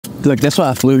Look, that's why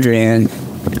I flew here in.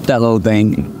 That little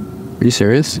thing. Are you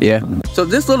serious? Yeah. So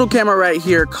this little camera right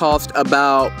here cost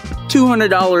about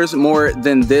 $200 more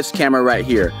than this camera right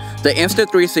here, the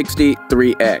Insta360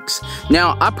 3X.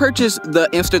 Now, I purchased the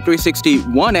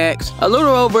Insta360 One X a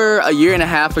little over a year and a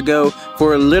half ago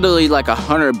for literally like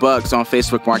 $100 on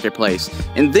Facebook Marketplace.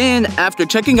 And then after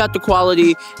checking out the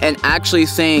quality and actually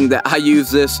seeing that I use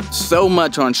this so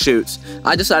much on shoots,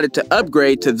 I decided to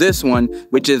upgrade to this one,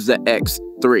 which is the X3.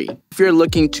 If you're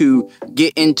looking to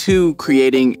get into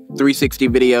creating 360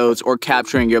 videos or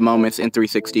capturing your moments in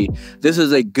 360, this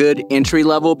is a good entry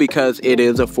level because it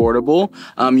is affordable.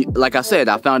 Like I said,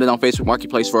 I found it on Facebook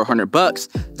Marketplace for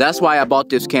 $100. That's why I bought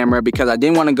this camera, because I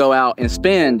didn't want to go out and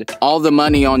spend all the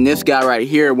money on this guy right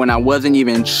here when I wasn't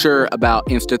even sure about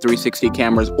Insta360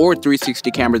 cameras or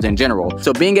 360 cameras in general.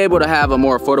 So being able to have a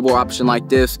more affordable option like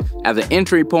this as an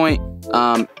entry point,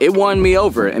 it won me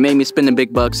over. It made me spend the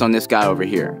big bucks on this guy over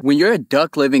here. When you're a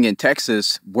duck living in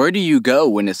Texas, where do you go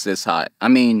when it's this hot? I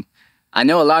mean, I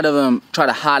know a lot of them try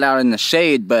to hide out in the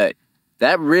shade, but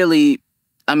that really,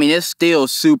 I mean, it's still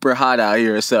super hot out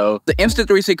here. So the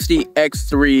Insta360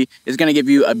 X3 is going to give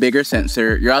you a bigger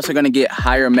sensor. You're also going to get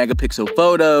higher megapixel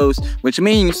photos, which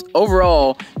means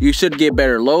overall you should get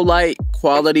better low light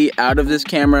quality out of this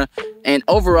camera, and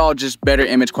overall just better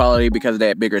image quality because of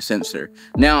that bigger sensor.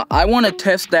 Now, I want to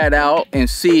test that out and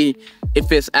see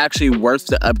if it's actually worth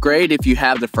the upgrade if you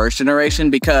have the first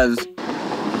generation, because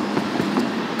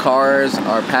cars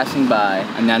are passing by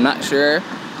and I'm not sure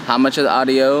how much of the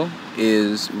audio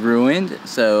is ruined,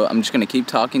 so I'm just gonna keep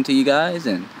talking to you guys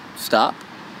and stop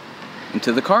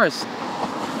until the cars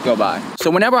go by.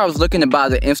 So whenever I was looking to buy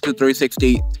the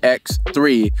Insta360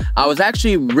 X3, I was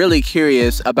actually really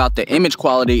curious about the image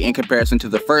quality in comparison to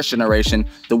the first generation,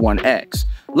 the One X.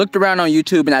 Looked around on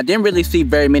YouTube and I didn't really see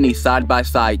very many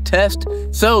side-by-side tests,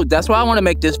 so that's why I want to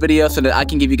make this video so that I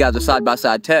can give you guys a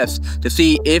side-by-side test to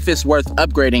see if it's worth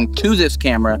upgrading to this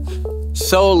camera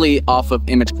solely off of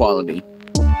image quality.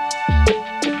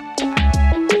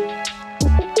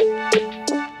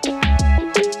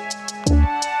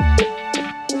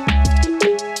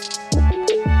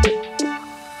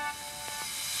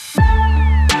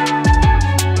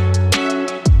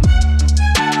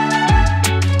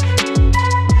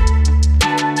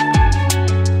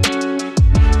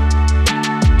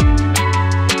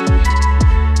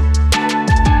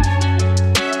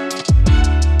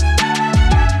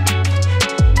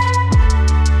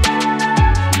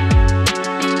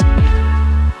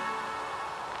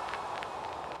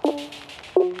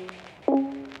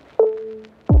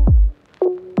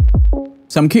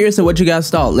 So I'm curious of what you guys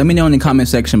thought. Let me know in the comment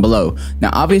section below.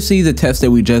 Now, obviously the test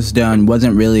that we just done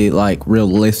wasn't really like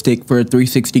realistic for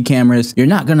 360 cameras. You're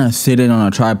not gonna sit it on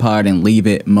a tripod and leave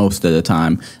it most of the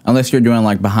time, unless you're doing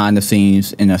like behind the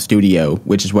scenes in a studio,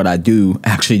 which is what I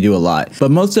actually do a lot.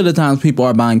 But most of the times people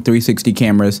are buying 360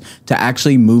 cameras to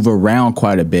actually move around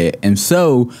quite a bit. And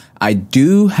so I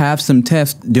do have some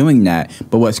tests doing that.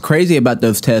 But what's crazy about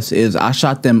those tests is I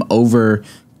shot them over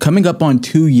coming up on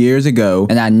 2 years ago,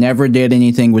 and I never did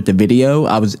anything with the video.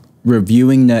 I was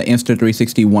reviewing the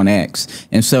Insta360 One X.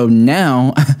 And so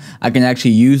now I can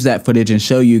actually use that footage and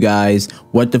show you guys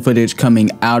what the footage coming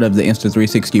out of the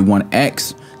Insta360 One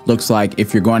X looks like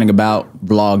if you're going about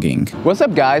vlogging. What's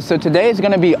up guys? So today is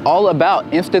gonna be all about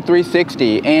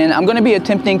Insta360, and I'm gonna be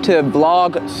attempting to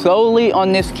vlog solely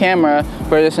on this camera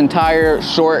for this entire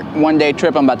short one-day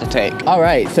trip I'm about to take. All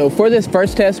right, so for this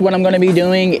first test, what I'm gonna be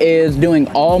doing is doing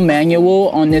all manual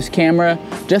on this camera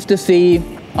just to see,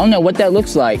 I don't know what that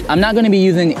looks like. I'm not gonna be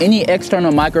using any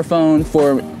external microphone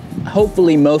for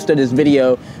hopefully most of this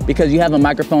video, because you have a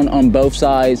microphone on both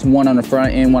sides, one on the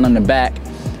front and one on the back.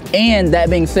 And that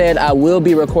being said, I will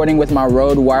be recording with my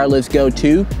Rode Wireless Go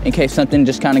 2 in case something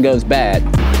just kind of goes bad.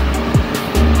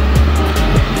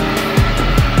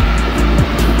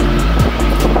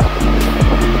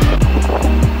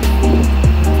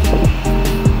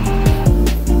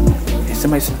 Hey,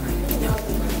 somebody's...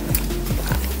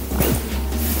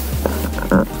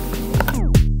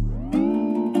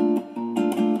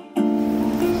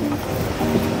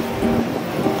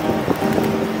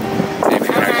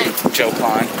 Joe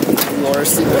Pond. Laura,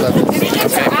 seat 11.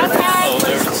 Okay.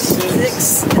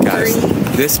 Guys,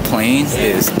 this plane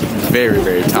is very,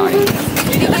 very tiny.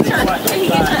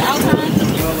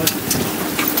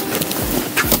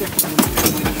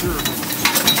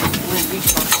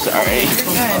 Sorry.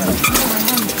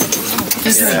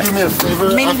 Just do me a favor.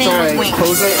 After I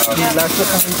close it,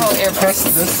 you press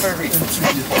this.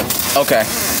 Okay.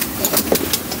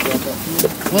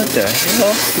 What the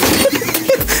hell?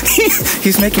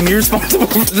 He's making me responsible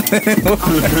for that.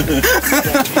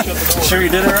 Sure you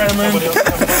did it right, man?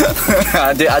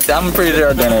 I'm pretty sure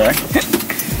I did it right.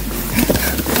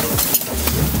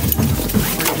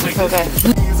 Okay.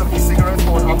 Use of e-cigarettes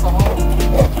or alcohol.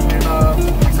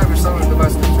 And please have your cellular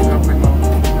device connected to airplane mode.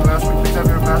 And lastly, please have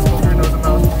your mask over your nose and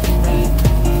mouth.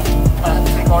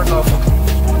 Take ours off.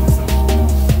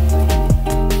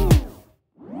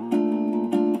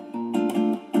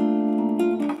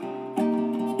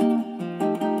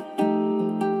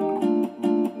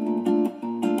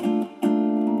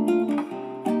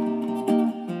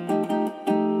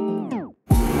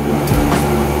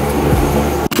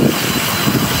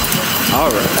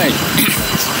 Alright,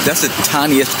 that's the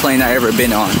tiniest plane I've ever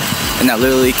been on, and I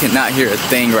literally cannot hear a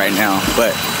thing right now,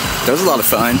 but that was a lot of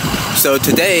fun. So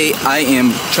today I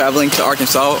am traveling to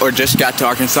Arkansas, or just got to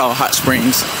Arkansas Hot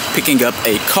Springs, picking up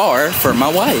a car for my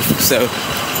wife, so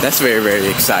that's very, very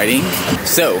exciting.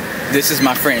 So this is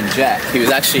my friend Jack. He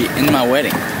was actually in my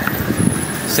wedding.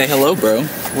 Say hello, bro.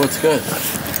 What's good?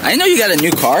 I didn't know you got a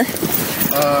new car.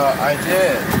 I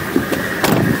did.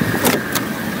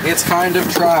 It's kind of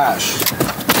trash.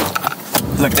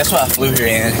 Look, that's why I flew here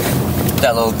in.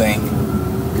 That little thing.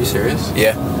 Are you serious?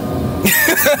 Yeah.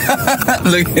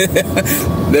 Look,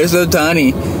 they're so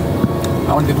tiny.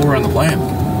 How many people were on the plane?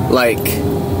 Like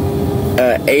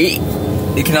 8.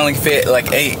 You can only fit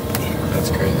like 8. That's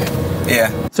crazy.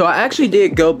 Yeah. So I actually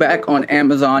did go back on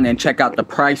Amazon and check out the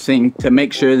pricing to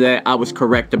make sure that I was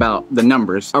correct about the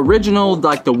numbers. Original,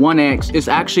 like the One X, is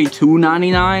actually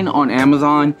 $299 on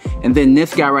Amazon, and then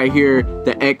this guy right here,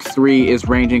 the X3, is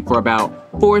ranging for about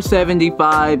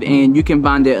 $475, and you can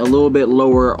find it a little bit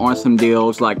lower on some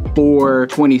deals, like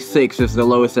 $426 is the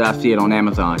lowest that I see it on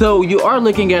Amazon. So you are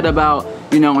looking at about,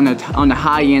 you know, on the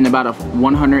high end, about a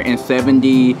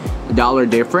 $170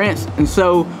 difference. And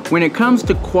so when it comes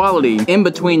to quality in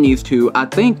between these two, I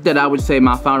think that I would say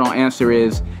my final answer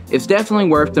is it's definitely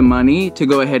worth the money to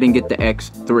go ahead and get the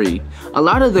X3. A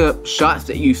lot of the shots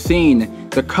that you've seen,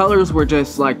 the colors were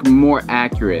just like more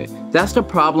accurate. That's the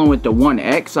problem with the One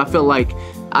X. I feel like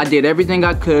I did everything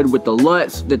I could with the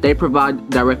LUTs that they provide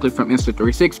directly from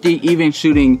Insta360, even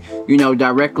shooting, you know,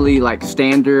 directly like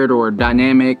standard or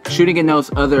dynamic, shooting in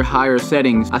those other higher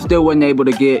settings. I still wasn't able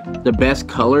to get the best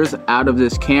colors out of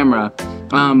this camera.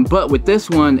 But with this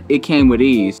one, it came with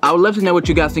ease. I would love to know what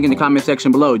you guys think in the comment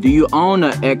section below. Do you own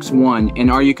a X1,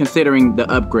 and are you considering the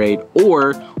upgrade?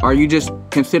 Or are you just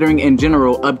considering in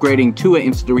general upgrading to an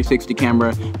Insta360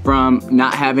 camera from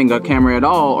not having a camera at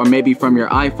all, or maybe from your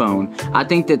iPhone? I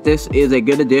think that this is a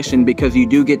good addition because you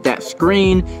do get that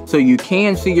screen so you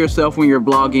can see yourself when you're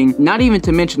vlogging, not even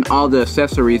to mention all the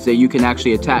accessories that you can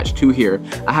actually attach to here.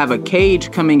 I have a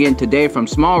cage coming in today from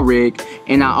Small Rig,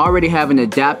 and I already have an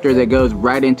adapter that goes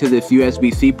right into this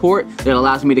USB-C port that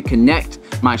allows me to connect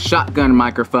my shotgun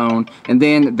microphone, and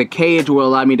then the cage will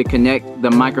allow me to connect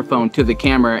the microphone to the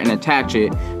camera and attach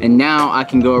it, and now I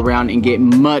can go around and get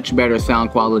much better sound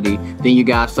quality than you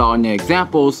guys saw in the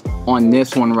examples on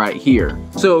this one right here.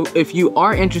 So if you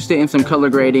are interested in some color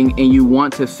grading and you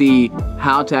want to see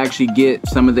how to actually get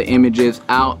some of the images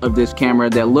out of this camera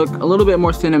that look a little bit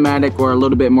more cinematic or a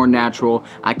little bit more natural,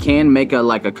 I can make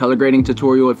a color grading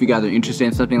tutorial if you guys are interested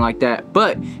in something like that.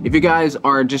 But if you guys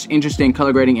are just interested in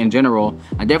color grading in general,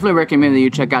 I definitely recommend that you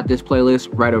check out this playlist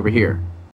right over here.